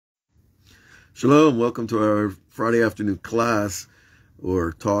Shalom, welcome to our Friday afternoon class,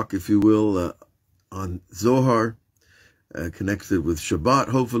 or talk, if you will, on Zohar, connected with Shabbat,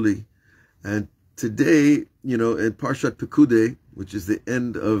 hopefully. And today, in Parsha Pekudei, which is the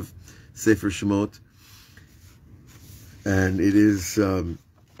end of Sefer Shemot, and it is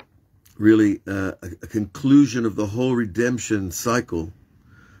really a conclusion of the whole redemption cycle.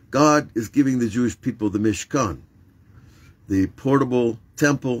 God is giving the Jewish people the Mishkan, the portable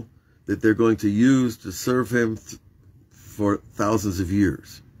temple that they're going to use to serve him for thousands of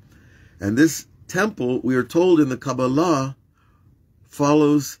years. And this temple, we are told in the Kabbalah,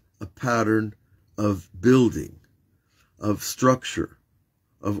 follows a pattern of building, of structure,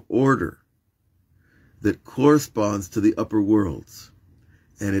 of order that corresponds to the upper worlds.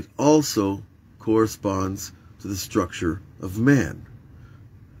 And it also corresponds to the structure of man.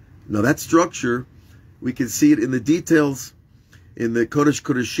 Now that structure, we can see it in the details in the Kodesh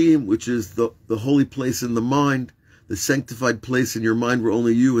Kodeshim, which is the holy place in the mind, the sanctified place in your mind where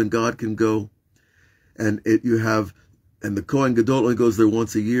only you and God can go. And the Kohen Gadol only goes there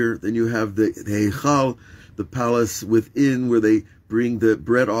once a year. Then you have the Heichal, the palace within, where they bring the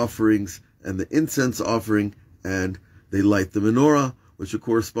bread offerings and the incense offering, and they light the menorah, which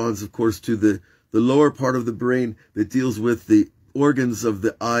corresponds, of course, to the lower part of the brain that deals with the organs of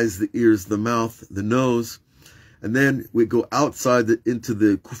the eyes, the ears, the mouth, the nose. And then we go outside into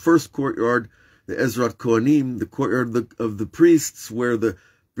the first courtyard, the Ezrat Kohanim, the courtyard of the priests, where the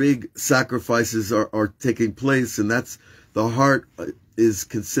big sacrifices are taking place. And that's the heart is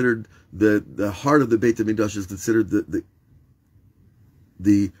considered, the heart of the Beit HaMikdash is considered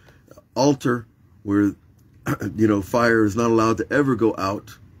the altar where, fire is not allowed to ever go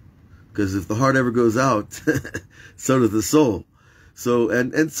out. Because if the heart ever goes out, so does the soul. So,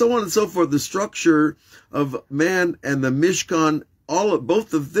 and so on and so forth. The structure of man and the Mishkan,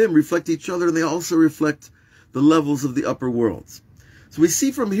 both of them reflect each other, and they also reflect the levels of the upper worlds. So we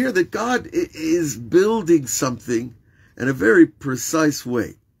see from here that God is building something in a very precise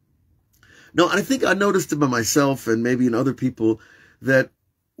way. Now, I think I noticed it by myself and maybe in other people that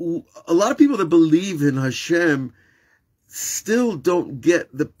a lot of people that believe in Hashem still don't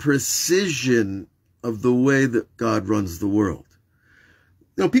get the precision of the way that God runs the world.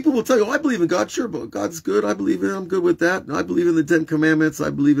 People will tell you, I believe in God, sure, but God's good. I believe in him. I'm good with that. I believe in the 10 Commandments. I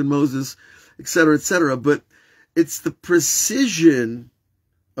believe in Moses, etc., etc. But it's the precision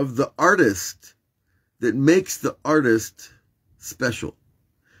of the artist that makes the artist special.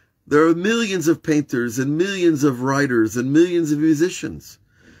 There are millions of painters and millions of writers and millions of musicians,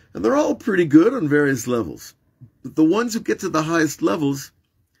 and they're all pretty good on various levels. But the ones who get to the highest levels,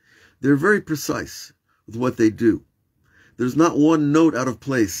 they're very precise with what they do. There's not one note out of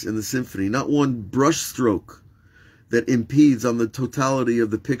place in the symphony, not one brush stroke that impedes on the totality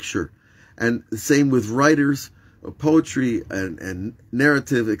of the picture. And the same with writers, poetry and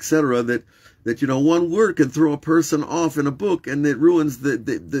narrative, etc., that one word can throw a person off in a book, and it ruins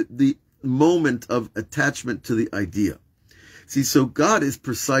the moment of attachment to the idea. See, so God is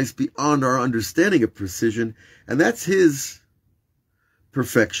precise beyond our understanding of precision, and that's his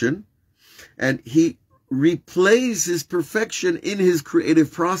perfection. And he replays his perfection in his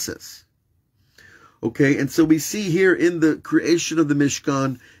creative process. Okay, and so we see here in the creation of the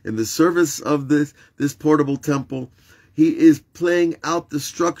Mishkan, in the service of this portable temple, he is playing out the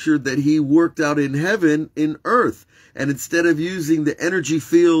structure that he worked out in heaven, in earth. And instead of using the energy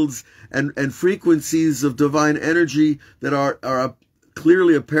fields and frequencies of divine energy that are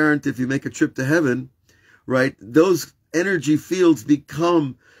clearly apparent if you make a trip to heaven, right? Those energy fields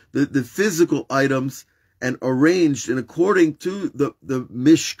become the physical items and arranged in according to the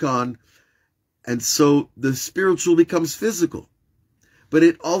Mishkan. And so the spiritual becomes physical. But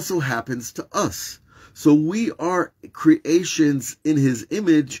it also happens to us. So we are creations in his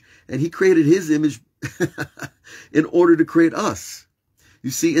image, and he created his image in order to create us. You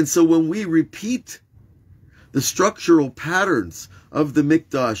see, and so when we repeat the structural patterns of the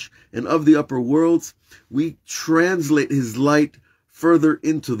Mikdash and of the upper worlds, we translate his light further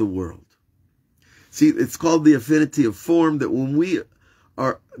into the world. See, it's called the affinity of form, that when we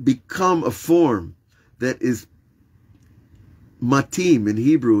become a form that is matim in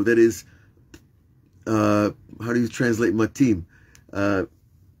Hebrew, that is, how do you translate matim?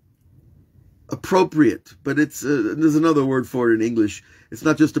 Appropriate, but there's another word for it in English. It's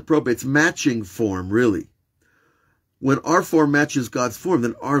not just appropriate, it's matching form, really. When our form matches God's form,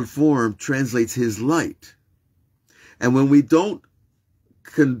 then our form translates his light. And when we don't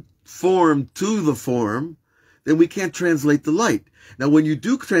conform to the form, then we can't translate the light. Now, when you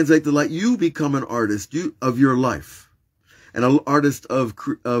do translate the light, you become an artist of your life. and an artist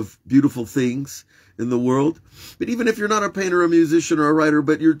of beautiful things in the world. But even if you're not a painter, a musician, or a writer,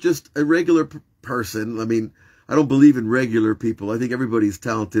 but you're just a regular person, I mean, I don't believe in regular people. I think everybody's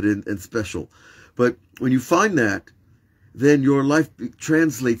talented and special. But when you find that, then your life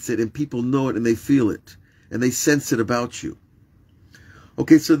translates it, and people know it, and they feel it, and they sense it about you.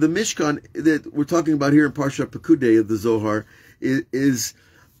 Okay, so the Mishkan that we're talking about here in Parsha Pekudei of the Zohar is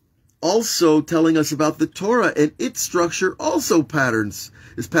also telling us about the Torah, and its structure also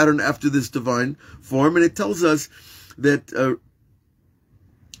is patterned after this divine form, and it tells us that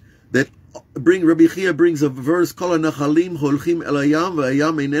Rabbi Chia brings a verse, Kol hanachalim holchim el hayam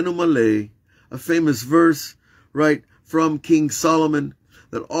v'hayam einenu maleh, a famous verse, right, from King Solomon,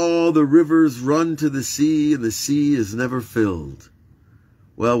 that all the rivers run to the sea, and the sea is never filled.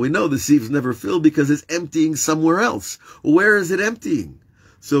 Well, we know the sea is never filled because it's emptying somewhere else. Where is it emptying?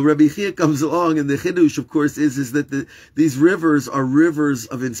 So Rabbi Chia comes along, and the Chidush, of course, is that these rivers are rivers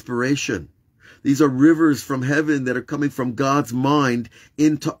of inspiration. These are rivers from heaven that are coming from God's mind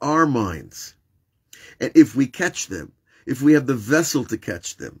into our minds. And if we catch them, if we have the vessel to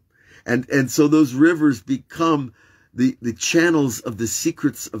catch them, and so those rivers become the channels of the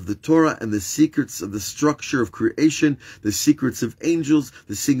secrets of the Torah and the secrets of the structure of creation, the secrets of angels,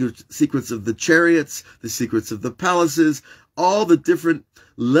 the secrets of the chariots, the secrets of the palaces, all the different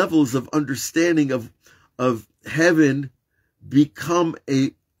levels of understanding of heaven become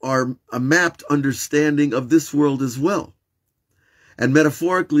a mapped understanding of this world as well. And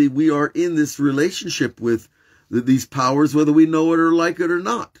metaphorically, we are in this relationship with these powers, whether we know it or like it or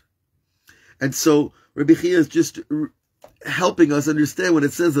not. And so Rabbi Chia is just helping us understand when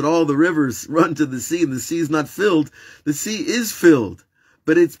it says that all the rivers run to the sea and the sea is not filled. The sea is filled,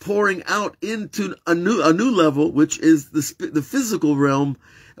 but it's pouring out into a new level, which is the physical realm,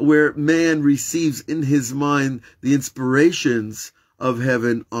 where man receives in his mind the inspirations of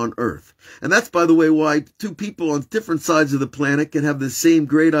heaven on earth. And that's, by the way, why two people on different sides of the planet can have the same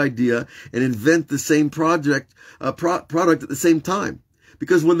great idea and invent the same product at the same time.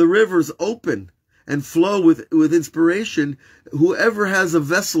 Because when the rivers open and flow with inspiration, whoever has a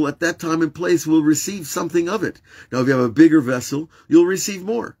vessel at that time and place will receive something of it. Now, if you have a bigger vessel, you'll receive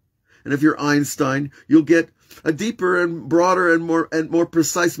more. And if you're Einstein, you'll get a deeper and broader and more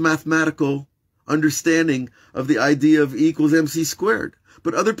precise mathematical understanding of the idea of E equals MC squared.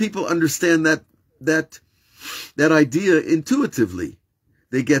 But other people understand that idea intuitively.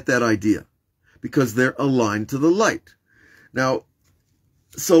 They get that idea because they're aligned to the light. Now,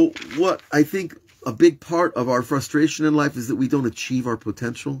 so what I think a big part of our frustration in life is that we don't achieve our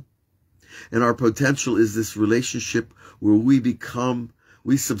potential. And our potential is this relationship where we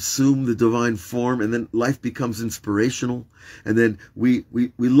subsume the divine form, and then life becomes inspirational. And then we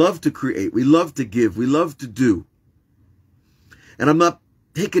love to create, we love to give, we love to do. And I'm not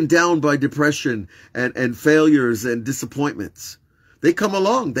taken down by depression and failures and disappointments. They come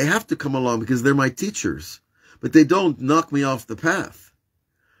along, they have to come along because they're my teachers. But they don't knock me off the path.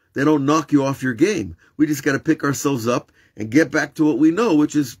 They don't knock you off your game. We just got to pick ourselves up and get back to what we know,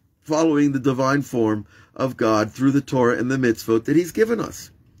 which is following the divine form of God through the Torah and the mitzvot that he's given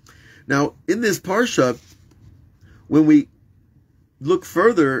us. Now, in this Parsha, when we look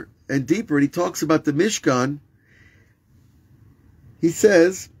further and deeper, and he talks about the Mishkan,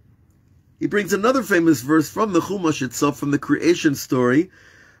 he brings another famous verse from the Chumash itself, from the creation story,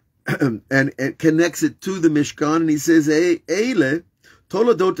 and connects it to the Mishkan, and he says, Eile,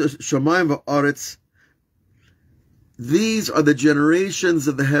 Toledot Shamayim va'aretz, these are the generations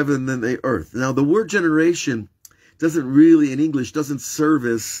of the heaven and the earth. Now, the word generation doesn't really, in English, doesn't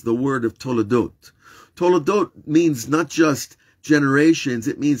service the word of Toledot. Toledot means not just generations.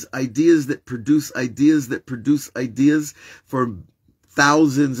 It means ideas that produce ideas that produce ideas for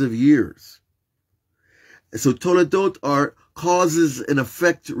thousands of years. So Toledot are causes and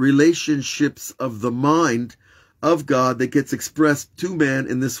effect relationships of the mind of God that gets expressed to man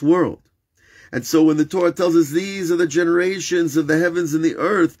in this world. And so when the Torah tells us these are the generations of the heavens and the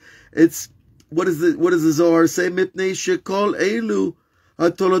earth, it's what does the Zohar say? Mipnei shekol elu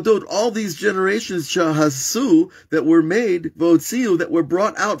hatoladot. All these generations shahasu that were made, votziu, that were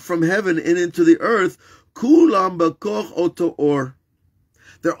brought out from heaven and into the earth, kulam bakoch oto or.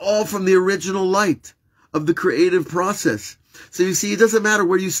 They're all from the original light of the creative process. So you see, it doesn't matter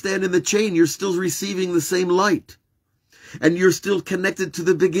where you stand in the chain, you're still receiving the same light. And you're still connected to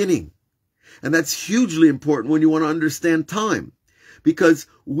the beginning. And that's hugely important when you want to understand time. Because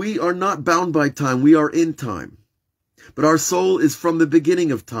we are not bound by time, we are in time. But our soul is from the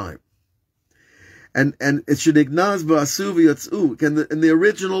beginning of time. And it should ignaz ba'asu v'yatzu. And the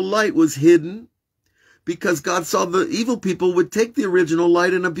original light was hidden because God saw the evil people would take the original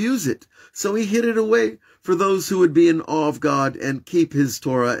light and abuse it. So he hid it away for those who would be in awe of God and keep his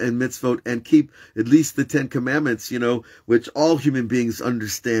Torah and mitzvot and keep at least the 10 commandments, which all human beings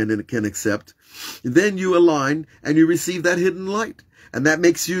understand and can accept. And then you align and you receive that hidden light. And that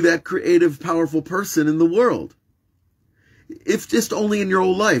makes you that creative, powerful person in the world. If just only in your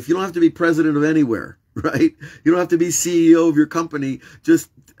whole life. You don't have to be president of anywhere, right? You don't have to be CEO of your company,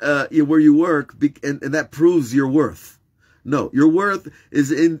 just where you work, and that proves your worth. No, your worth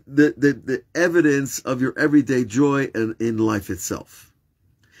is in the evidence of your everyday joy and in life itself,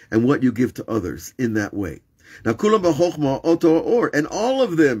 and what you give to others in that way. Now, kulam b'chokhmah oto or, and all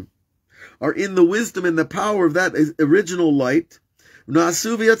of them are in the wisdom and the power of that original light.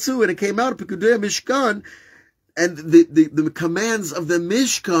 Na'asu v'yatzu, and it came out of Pekudei Mishkan, and the commands of the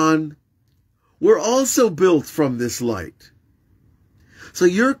Mishkan were also built from this light. So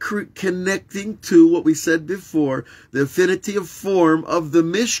you're connecting to what we said before, the affinity of form of the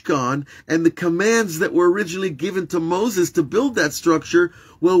Mishkan and the commands that were originally given to Moses to build that structure.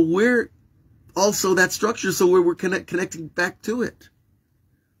 Well, we're also that structure, so we're connecting back to it.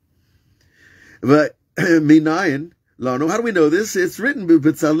 But Minayin, Lano, how do we know this? It's written,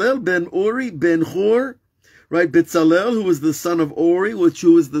 B'Tzalel ben Uri ben Hor, right? B'Tzalel, who was the son of Uri,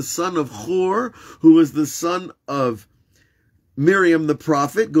 who was the son of Hor, who was the son of Miriam the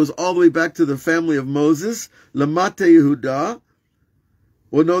prophet, goes all the way back to the family of Moses. Lamate Yehuda.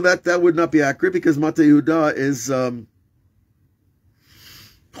 Well, no, that would not be accurate, because Mate Yehuda is,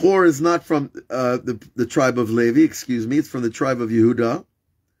 Hor is not from the tribe of Levi, excuse me, it's from the tribe of Yehuda.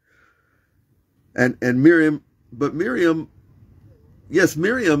 And Miriam, but Miriam, yes,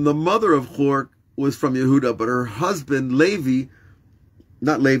 Miriam, the mother of Hor, was from Yehuda, but her husband, Levi,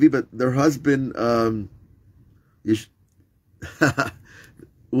 not Levi, but their husband, she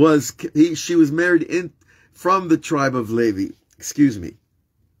was married from the tribe of Levi. Excuse me.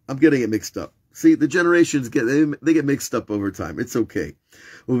 I'm getting it mixed up. See, the generations get mixed up over time. It's okay.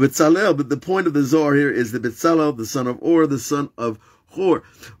 Well, B'Tzalel, but the point of the Zohar here is that B'Tzalel, the son of Or, the son of Hor,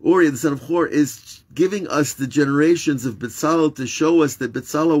 Uri, the son of Hor, is giving us the generations of B'Tzalel to show us that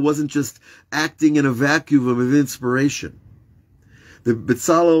B'Tzalel wasn't just acting in a vacuum of inspiration. The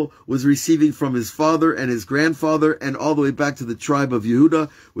B'Tzalel was receiving from his father and his grandfather and all the way back to the tribe of Yehuda,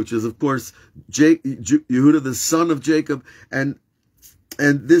 which is, of course, Yehuda, the son of Jacob. And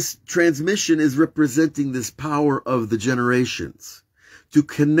this transmission is representing this power of the generations to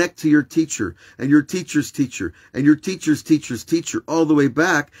connect to your teacher and your teacher's teacher and your teacher's teacher's teacher all the way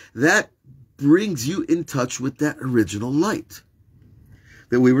back. That brings you in touch with that original light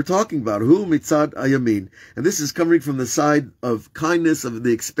that we were talking about, Hu mitzad ayamin. And this is coming from the side of kindness, of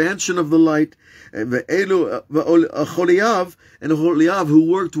the expansion of the light. And Aholiav,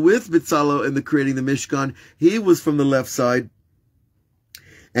 who worked with B'Tzalel in the creating the Mishkan, he was from the left side.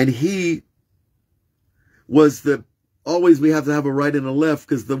 And he was always we have to have a right and a left,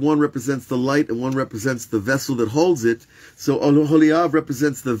 because the one represents the light and one represents the vessel that holds it. So Aholiav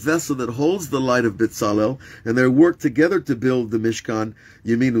represents the vessel that holds the light of B'Tzalel, and they work together to build the Mishkan,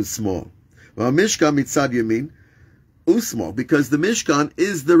 Yamin Usmol. Well, Mishkan mitzad Yamin Usmol, because the Mishkan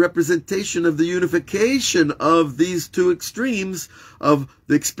is the representation of the unification of these two extremes of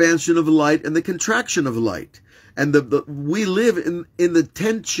the expansion of light and the contraction of light. And we live in the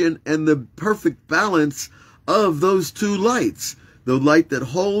tension and the perfect balance of those two lights, the light that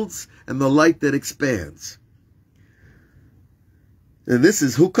holds and the light that expands. And this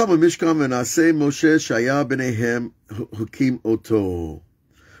is Hukam Mishkan Menaseh Moshe Shaya B'nehem Hukim Oto.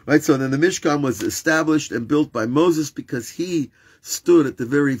 Right, so then the Mishkan was established and built by Moses because he stood at the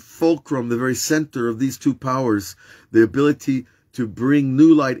very fulcrum, the very center of these two powers, the ability to bring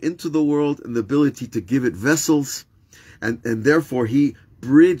new light into the world and the ability to give it vessels. And therefore he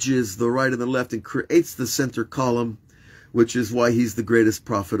bridges the right and the left and creates the center column, which is why he's the greatest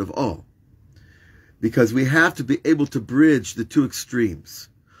prophet of all. Because we have to be able to bridge the two extremes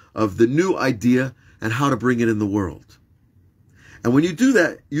of the new idea and how to bring it in the world. And when you do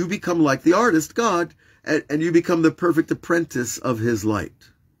that, you become like the artist, God, and you become the perfect apprentice of his light.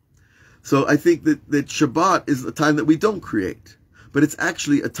 So I think that Shabbat is a time that we don't create, but it's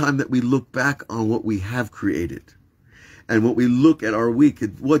actually a time that we look back on what we have created. And what we look at our week,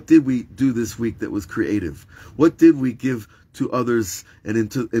 and what did we do this week that was creative? What did we give to others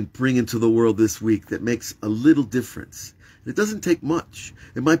and bring into the world this week that makes a little difference? It doesn't take much.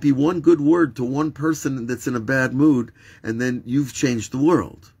 It might be one good word to one person that's in a bad mood, and then you've changed the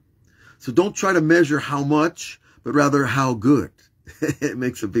world. So don't try to measure how much, but rather how good. It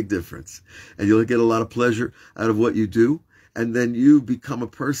makes a big difference. And you'll get a lot of pleasure out of what you do. and then you become a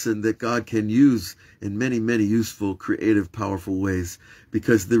person that God can use in many, many useful, creative, powerful ways,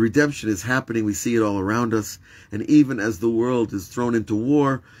 because the redemption is happening. We see it all around us. And even as the world is thrown into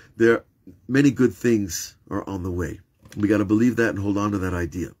war, there are many good things are on the way. We got to believe that and hold on to that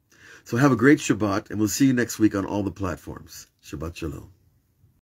idea. So have a great Shabbat, and we'll see you next week on all the platforms. Shabbat Shalom.